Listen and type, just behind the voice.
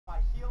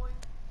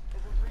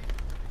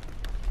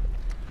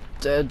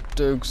Dead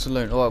Doug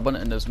Saloon. Oh, I went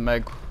in as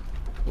Meg.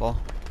 Well,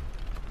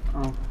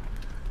 Oh.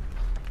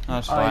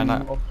 that's fine.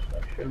 I'm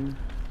obsession,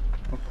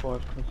 of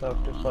course, because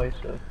I'm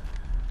decisive.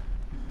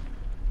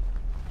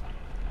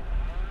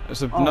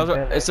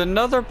 It's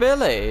another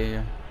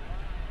Billy.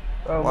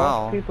 Bro,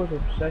 Wow. what's people's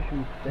obsession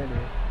with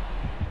Billy?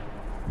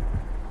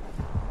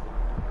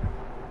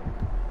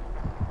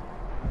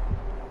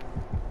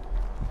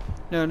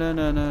 No, no,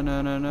 no, no,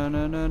 no, no, no,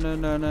 no, no, no,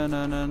 no, no,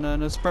 no, no, no,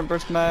 no, sprint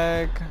burst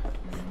Meg.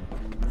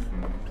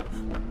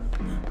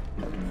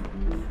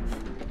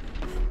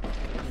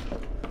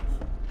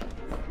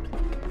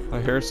 I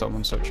hear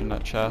someone searching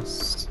that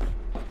chest.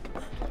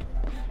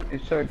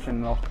 He's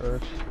searching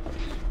lockers.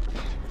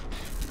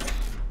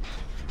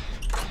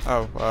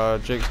 Oh,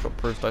 Jake's got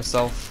proof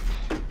thyself.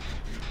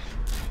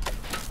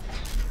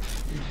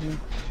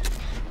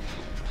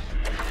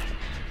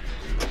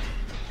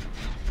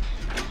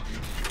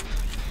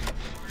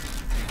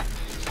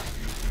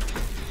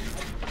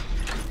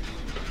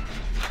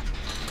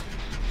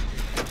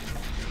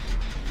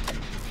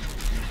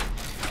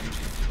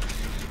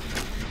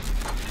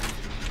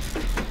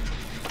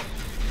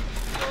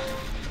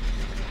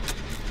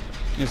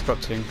 He's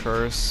got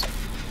Tinkers.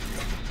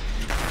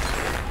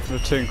 The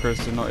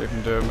Tinkers did not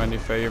even do him any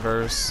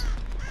favours.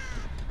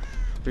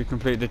 We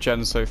complete the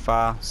gen so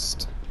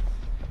fast.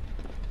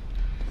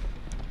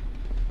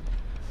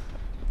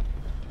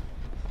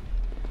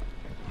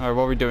 Alright,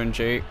 what are we doing,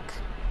 Jake?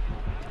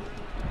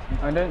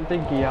 I don't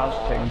think he has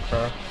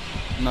Tinker.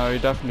 No, he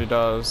definitely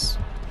does.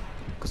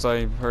 Because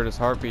I heard his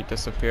heartbeat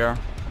disappear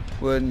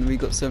when we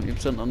got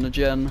 70% on the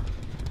gen.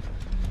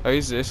 Oh,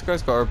 this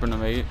guy's got urban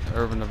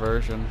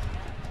aversion.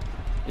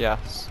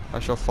 Yes, I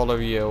shall follow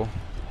you.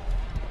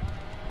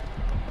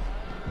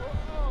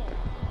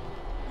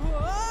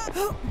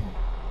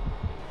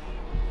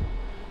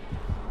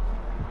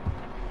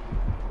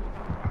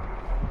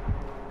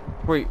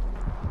 Wait.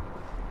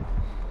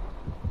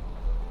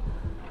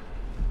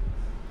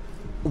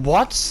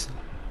 What?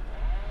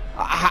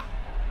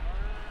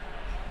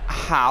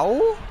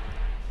 How?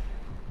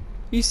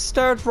 He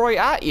stared right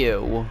at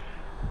you.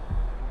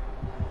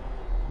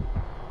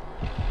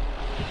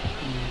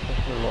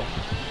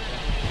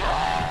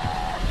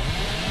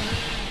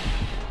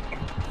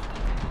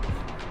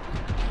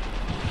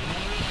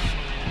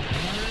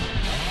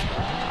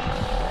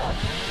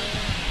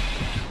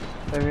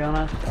 To be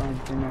honest, I don't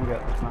think I'll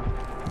get this map.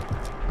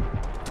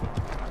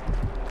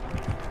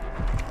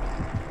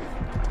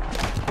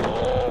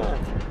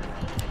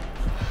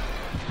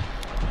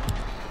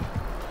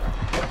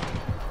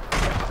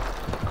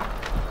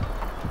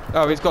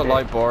 Oh, he's got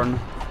Lightborn.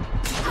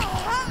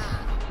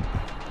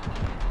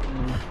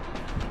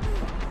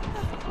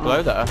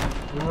 Hello there.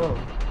 Whoa.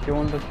 Do you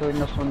want to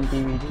join us on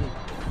DVD?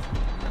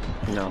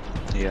 No.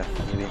 Yeah,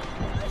 maybe.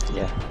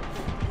 Yeah.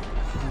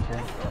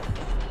 Okay.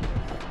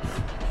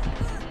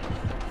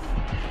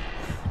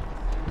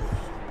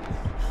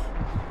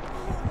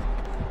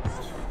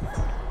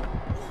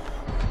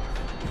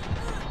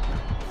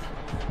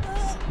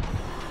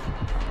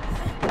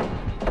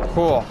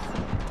 Cool.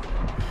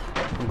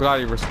 I'm glad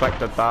he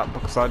respected that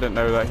because I didn't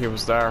know that he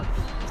was there.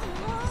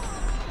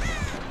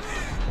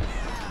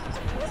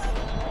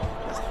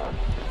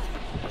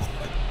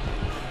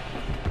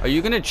 Are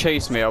you gonna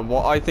chase me at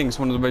what I think is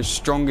one of the most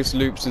strongest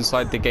loops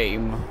inside the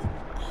game?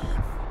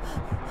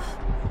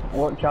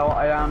 Watch out,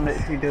 I am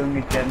literally doing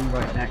a gen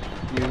right next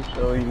to you,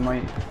 so you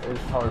might, his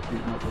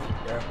heartbeat might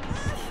disappear.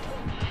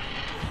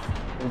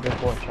 So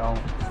just watch out.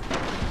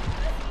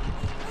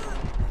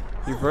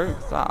 You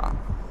broke that.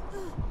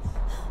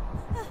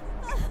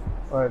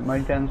 Alright, my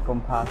gen's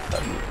gone past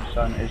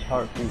 70%, his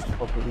heartbeat's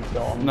probably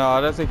gone. No,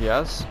 I don't think he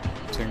has.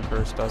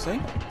 Tinkers, does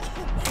he?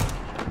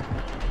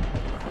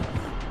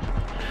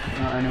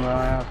 Not anyway,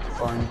 I have to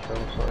find kill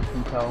so I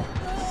can tell.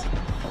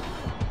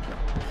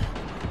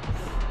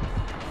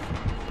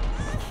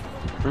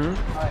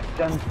 Alright,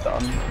 gen's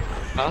done.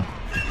 Huh?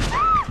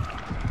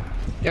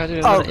 Yeah, I did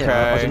it. Okay.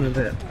 Yeah, I did it a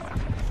bit.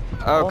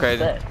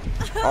 Okay.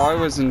 I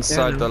was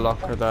inside the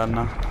locker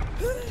then.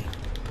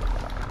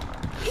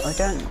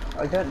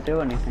 I don't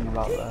do anything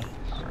about this.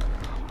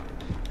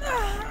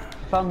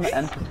 Found the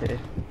entity.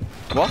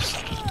 What?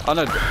 Oh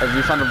no, have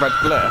you found a red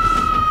glyph?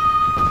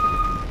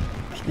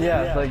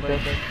 Yeah, it's like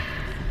this.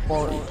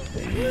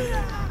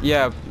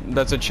 Yeah,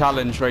 there's a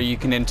challenge where you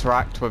can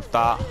interact with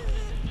that.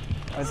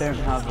 I don't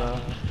have a...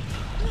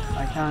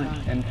 I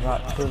can't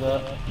interact with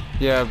it.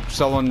 Yeah,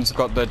 someone's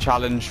got the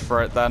challenge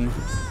for it then.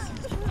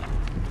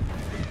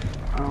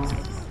 Oh.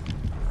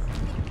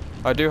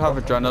 I do have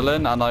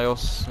adrenaline and I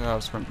also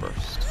have sprint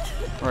burst.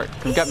 Right,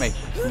 come get me.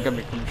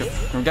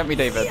 Come get me,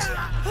 David.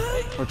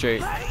 Or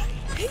Jake.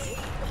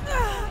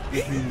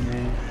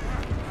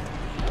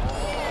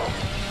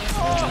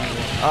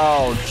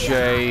 Oh,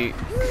 Jake.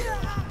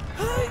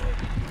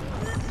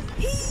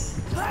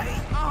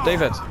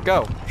 David,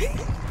 go.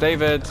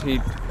 David, he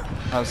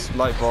has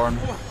Lightborn.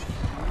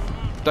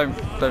 Don't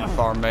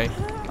farm me.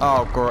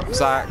 Oh,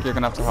 Zach, you're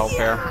gonna have to help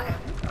here.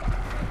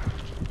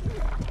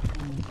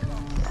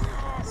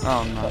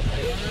 Oh no.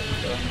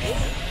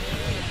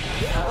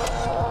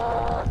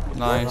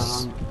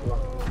 Nice.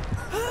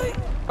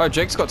 Oh,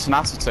 Jake's got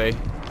tenacity.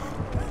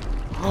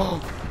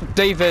 Oh,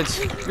 David,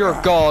 you're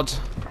a god.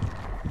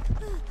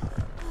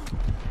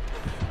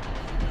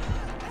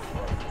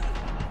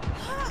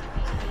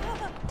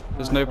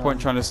 There's no point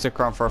trying to stick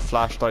around for a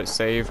flashlight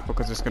save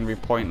because it's going to be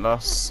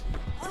pointless.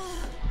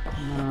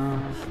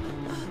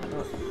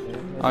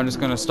 I'm just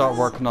going to start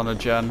working on a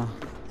gen.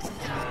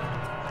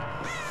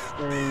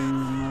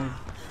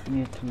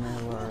 Need to know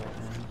where it is.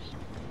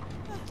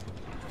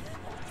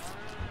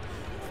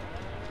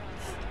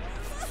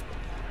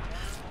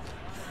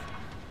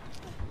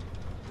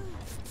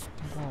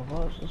 Oh,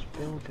 what's this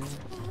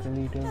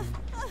Billy doing?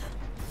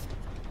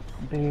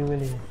 Billy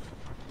Willy.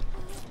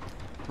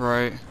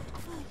 Right.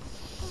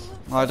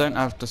 I don't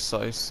have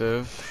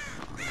decisive.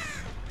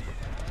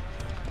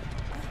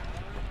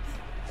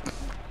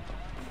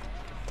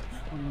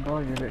 Oh my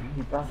god, you're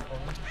literally back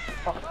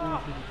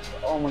already.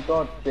 Oh my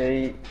god,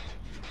 Jay.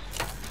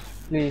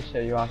 Please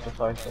say you have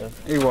decisive.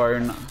 He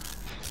won't.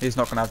 He's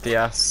not gonna have the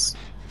S.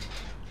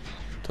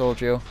 Told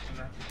you.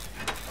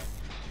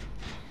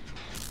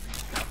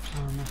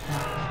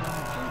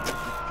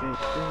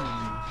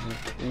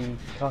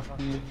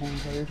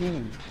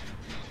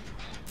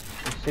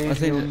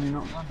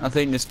 I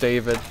think this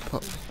David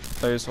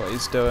knows what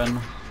he's doing.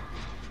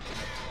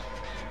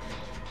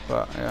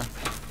 But yeah.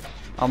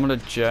 I'm on a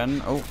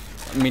gen. Oh,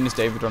 I mean it's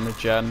David on a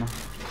gen.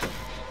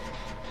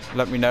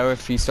 Let me know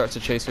if he starts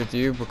to chase with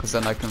you, because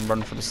then I can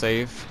run for the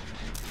save.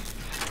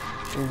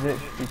 He's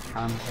literally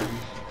camping.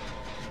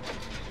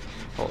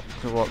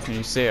 What, can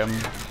you see him?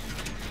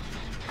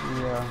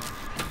 Yeah.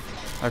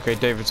 Okay,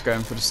 David's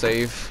going for the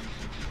save.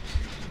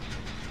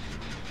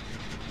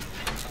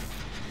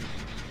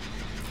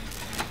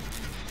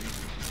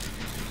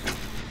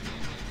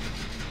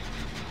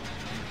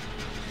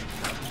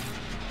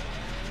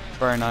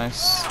 Very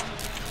nice.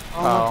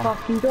 Oh my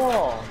fucking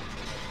god!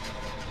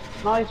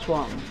 Nice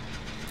one.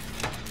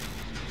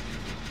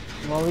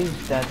 Well,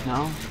 he's dead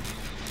now.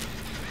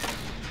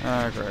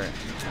 Oh, great.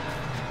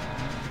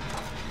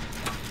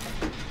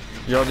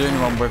 You're the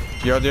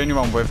only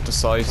one with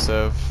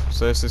decisive,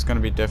 so this is going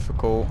to be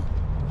difficult.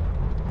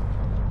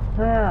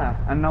 Yeah,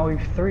 and now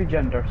we've 3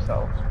 gender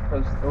cells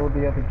because all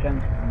the other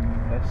gens are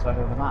on this side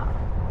of the map.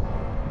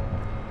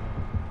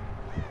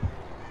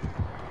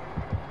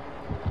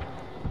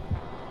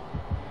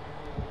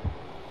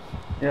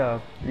 Yeah,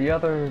 the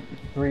other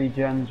 3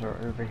 gens are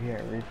over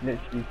here. We've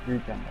literally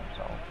 3 gender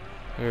cells.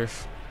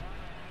 Oof.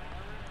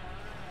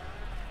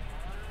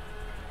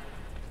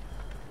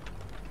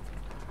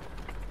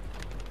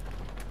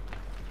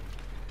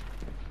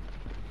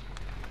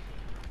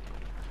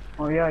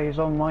 Oh yeah, he's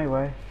on my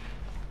way.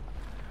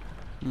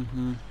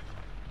 Mm-hmm.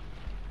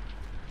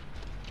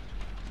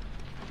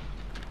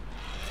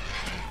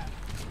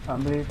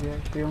 Can't believe he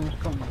actually almost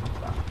got me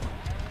with that.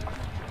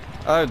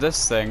 Oh,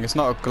 this thing. It's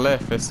not a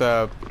glyph. It's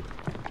a...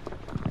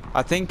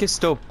 I think it's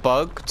still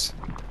bugged.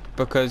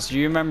 Because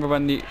you remember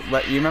when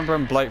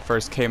Blight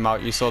first came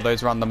out, you saw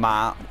those around the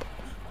map.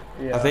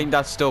 Yeah. I think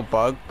that's still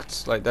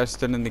bugged. Like, they're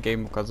still in the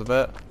game because of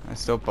it.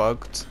 It's still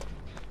bugged.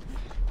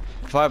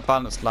 If I had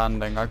balanced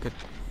landing, I could...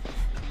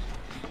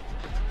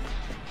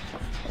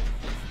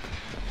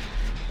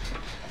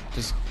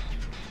 just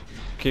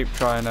keep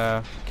trying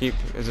to keep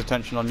his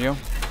attention on you.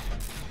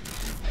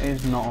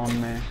 He's not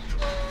on me.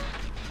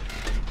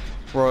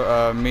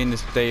 Well, me and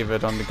this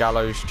David on the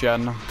gallows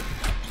gen.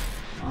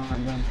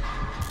 Alright then.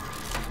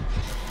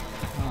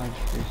 Oh, I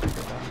just boosted it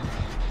down.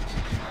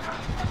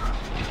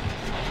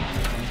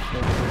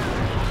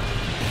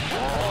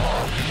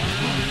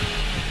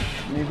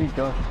 Maybe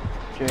Josh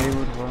J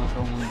would want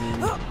someone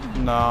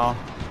to... No.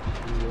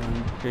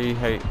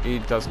 He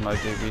doesn't like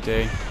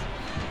DVD.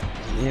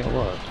 Yeah,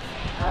 what?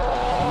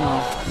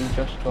 No, he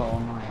just got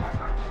online.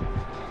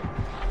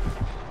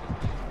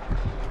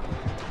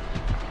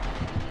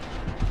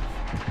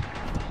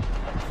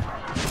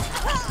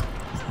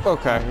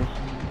 Okay.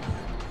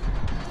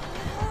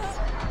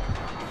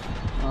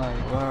 Alright,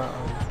 where are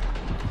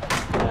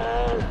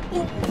we?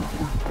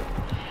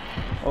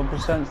 What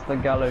percent's the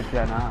gallows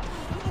gen at?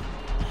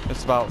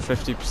 It's about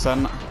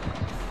 50%.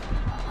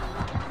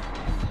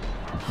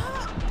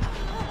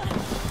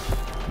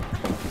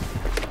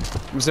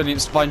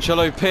 Resilient Spine Shell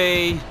OP.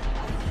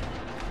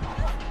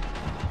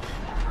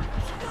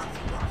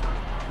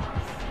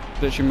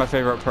 Literally my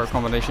favourite perk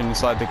combination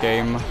inside the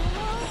game.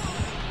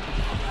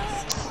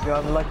 Do you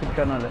have like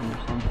adrenaline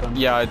or something?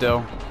 Yeah, I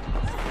do.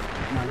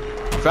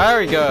 Nice.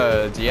 Very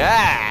good.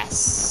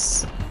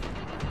 Yes.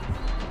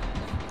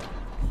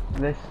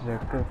 This is a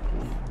good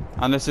one.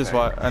 And this is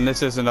why. And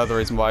this is another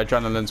reason why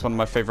adrenaline's one of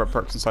my favourite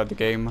perks inside the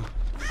game.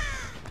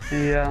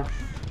 Yeah.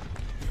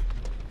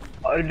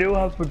 I do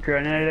have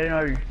adrenaline.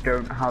 I just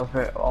don't have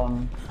it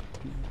on.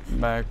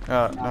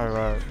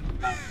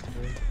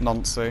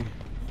 Nancy.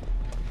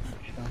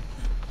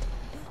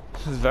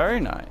 This is very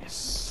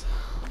nice.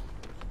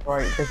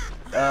 Right,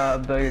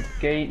 the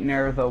gate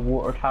near the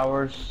water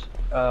towers,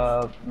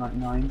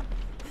 9.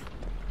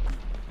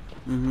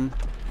 Mm-hmm.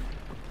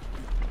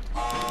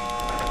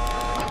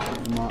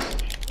 Not.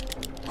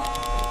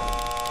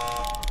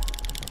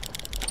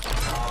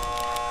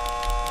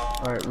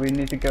 Alright, we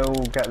need to go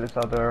get this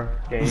other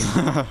game.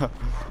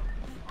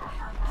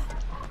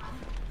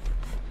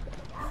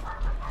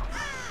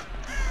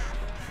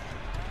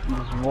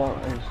 What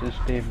is this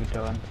David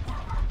doing?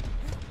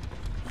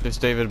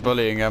 Just David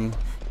bullying him.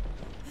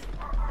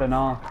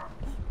 Dunno.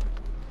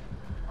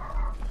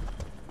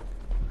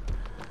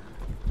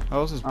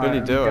 What is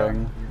Billy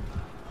doing?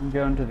 I'm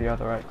going to the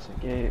other exit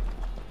gate.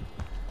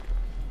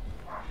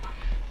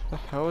 The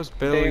hell is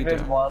Billy David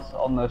doing? was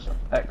on this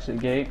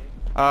exit gate.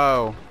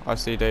 Oh, I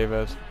see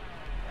David.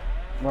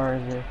 Where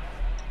is he?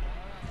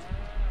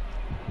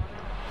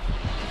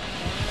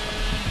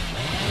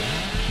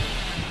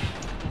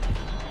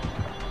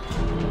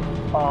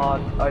 Oh,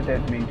 I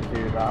didn't mean to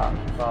do that,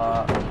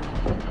 but...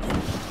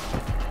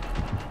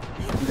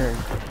 There.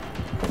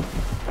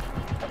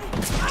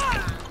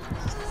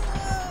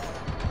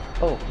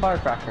 Oh,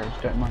 firecrackers,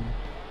 don't mind.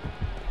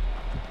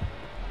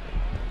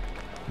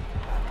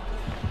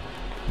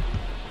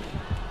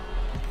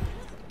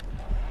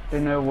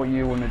 Don't know what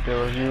you want to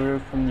do, if you're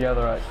from the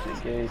other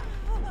exit gate.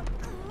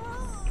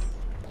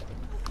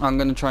 I'm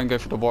gonna try and go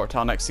for the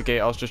Watertown exit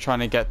gate. I was just trying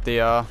to get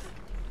the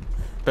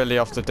Billy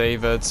off the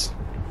Davids.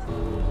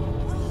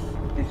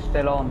 He's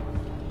still on.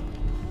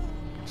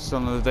 Still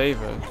on the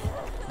David.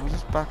 I was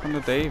just back on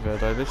the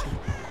David. I literally.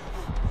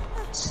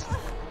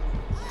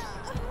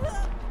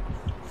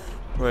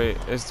 Wait,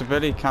 is the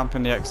Billy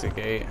camping the exit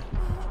gate?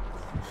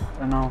 I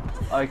don't know.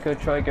 I could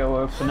try go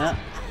open it.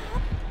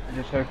 I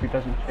just hope he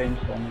doesn't change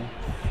on me.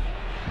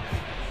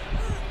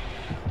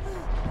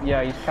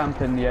 Yeah, he's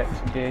camping the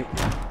exit gate.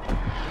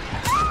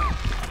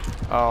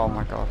 Oh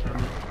my god.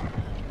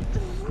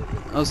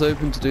 I was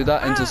hoping to do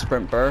that into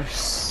sprint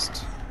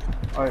burst.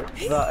 Alright,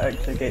 that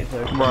exit gate's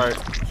open. Right.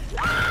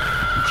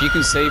 If you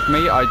can save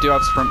me, I do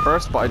have sprint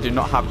burst, but I do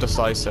not have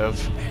decisive.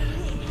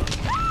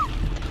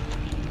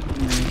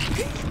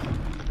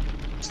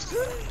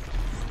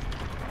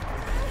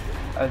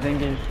 I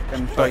think he's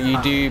gonna try.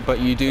 But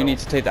you do need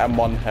to take that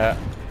one hit.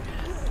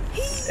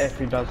 If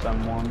he does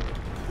M1.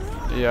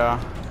 Yeah.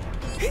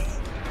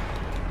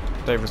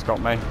 David's got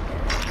me.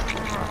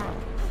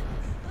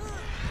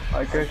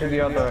 I go to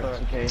the other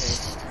exit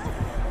gate.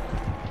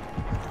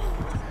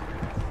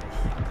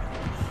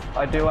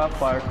 I do have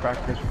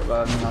firecrackers,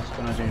 but that's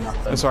gonna do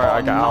nothing. It's alright,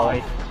 I get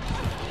out.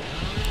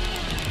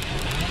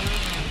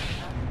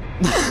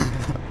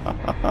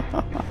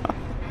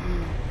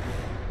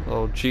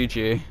 Oh,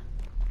 GG.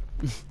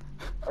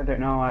 I don't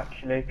know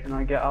actually, can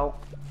I get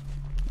out?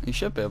 You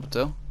should be able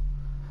to.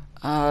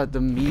 Ah, the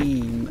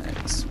meme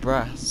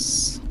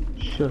express.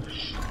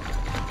 Shush.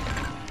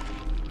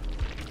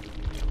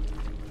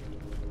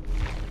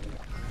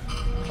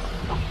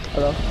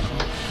 Hello?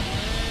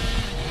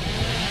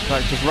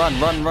 Like, just run.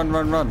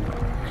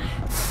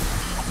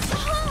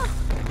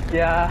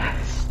 Yeah,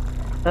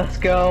 let's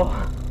go.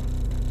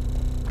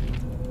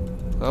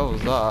 What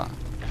was that?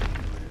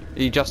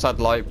 He just had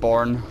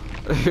Lightborn.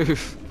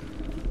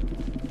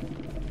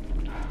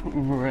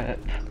 Rip.